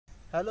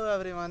Hello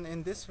everyone,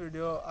 in this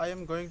video I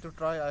am going to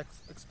try an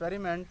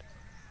experiment,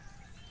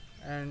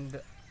 and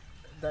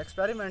the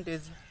experiment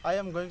is I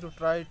am going to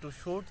try to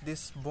shoot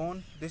this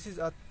bone. This is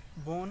a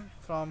bone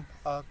from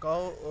a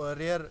cow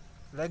rear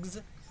legs.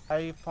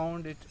 I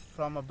found it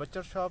from a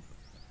butcher shop,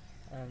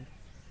 and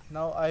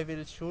now I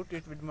will shoot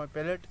it with my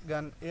pellet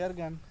gun, air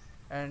gun,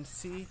 and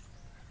see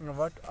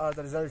what are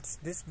the results.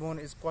 This bone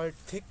is quite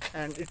thick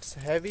and it's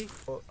heavy,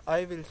 so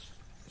I will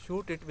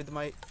shoot it with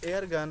my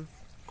air gun,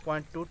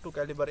 .22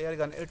 caliber air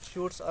gun. It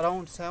shoots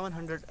around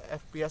 700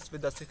 fps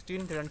with a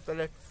 16 thread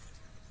pellet.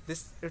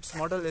 Its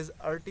model is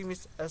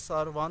Artemis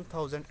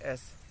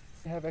SR1000S.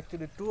 I have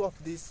actually two of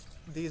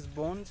these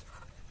bones,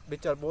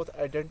 which are both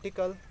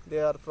identical. They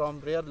are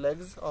from rear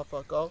legs of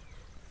a cow.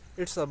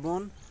 It's a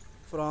bone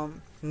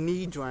from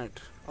knee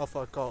joint of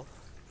a cow,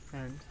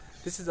 and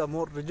this is a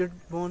more rigid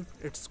bone.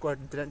 It's quite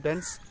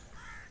dense.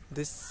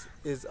 This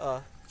is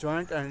a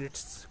joint and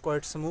it's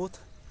quite smooth.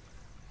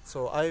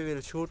 So I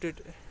will shoot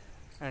it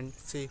and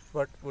see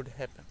what would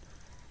happen.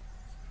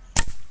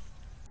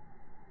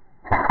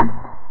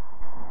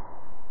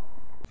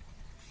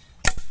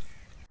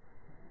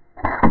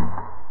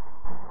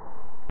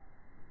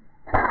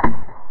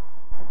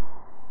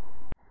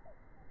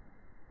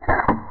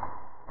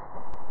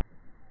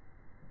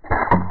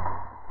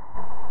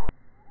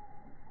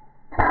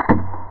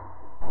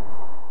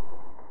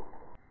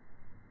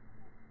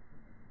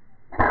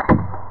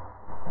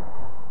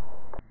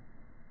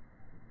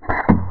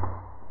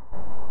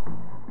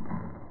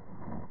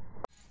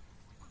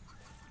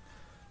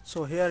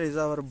 So here is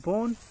our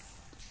bone.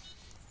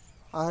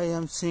 I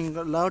am seeing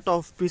a lot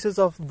of pieces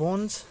of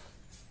bones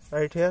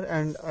right here,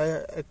 and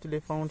I actually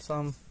found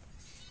some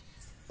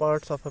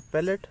parts of a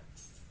pellet.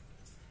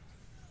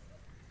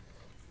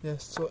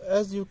 Yes, so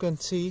as you can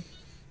see,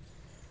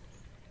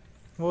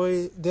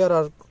 there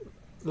are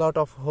lot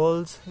of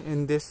holes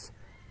in this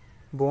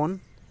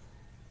bone.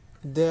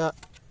 The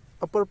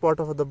upper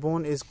part of the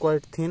bone is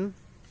quite thin,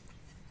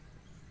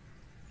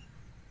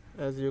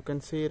 as you can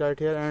see right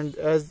here, and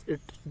as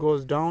it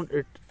goes down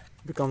it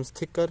becomes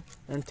thicker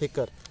and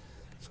thicker.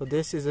 So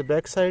this is the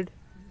back side.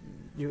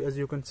 As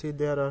you can see,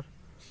 there are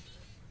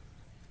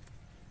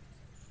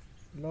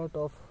lot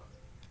of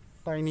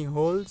tiny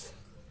holes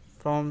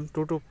from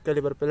 .22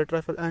 caliber pellet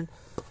rifle, and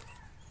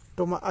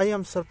I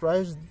am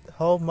surprised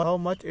how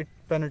much it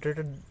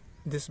penetrated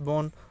this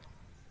bone.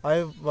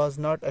 I was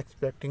not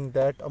expecting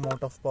that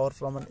amount of power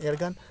from an air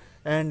gun,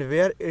 and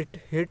where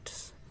it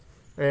hits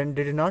and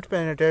did not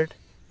penetrate,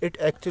 it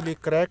actually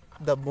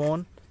cracked the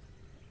bone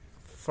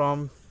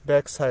from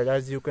back side,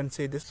 as you can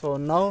see this. So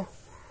now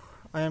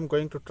I am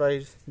going to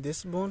try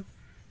this bone.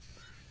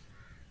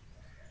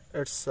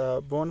 It's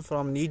a bone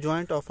from knee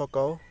joint of a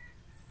cow,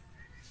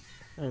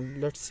 and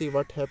let's see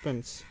what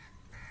happens.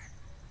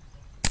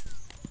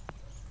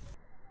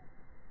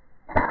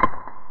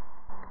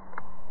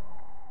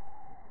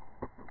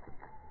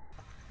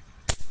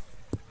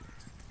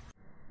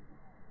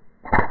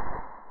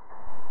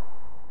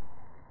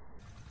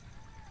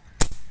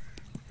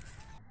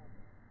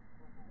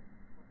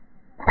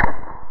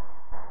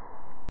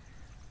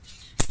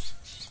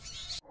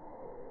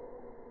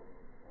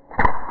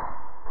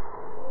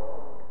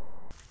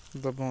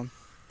 The bone.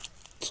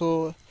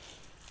 So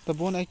the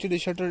bone actually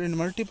shattered in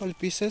multiple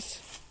pieces.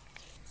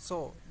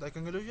 So the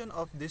conclusion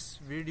of this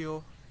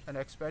video and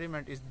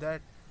experiment is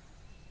that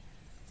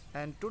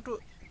an .22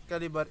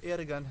 caliber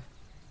air gun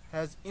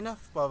has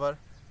enough power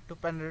to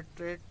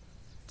penetrate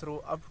through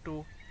up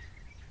to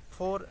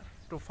 4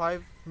 to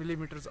 5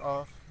 millimeters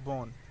of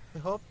bone. I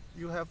hope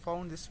you have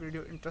found this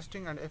video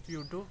interesting, and if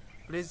you do,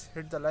 please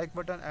hit the like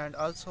button and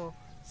also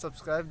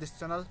subscribe this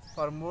channel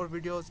for more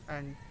videos,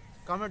 and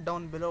comment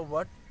down below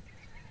what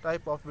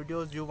type of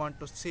videos you want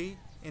to see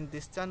in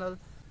this channel.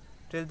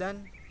 Till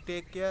then,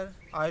 take care.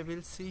 I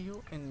will see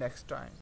you in next time.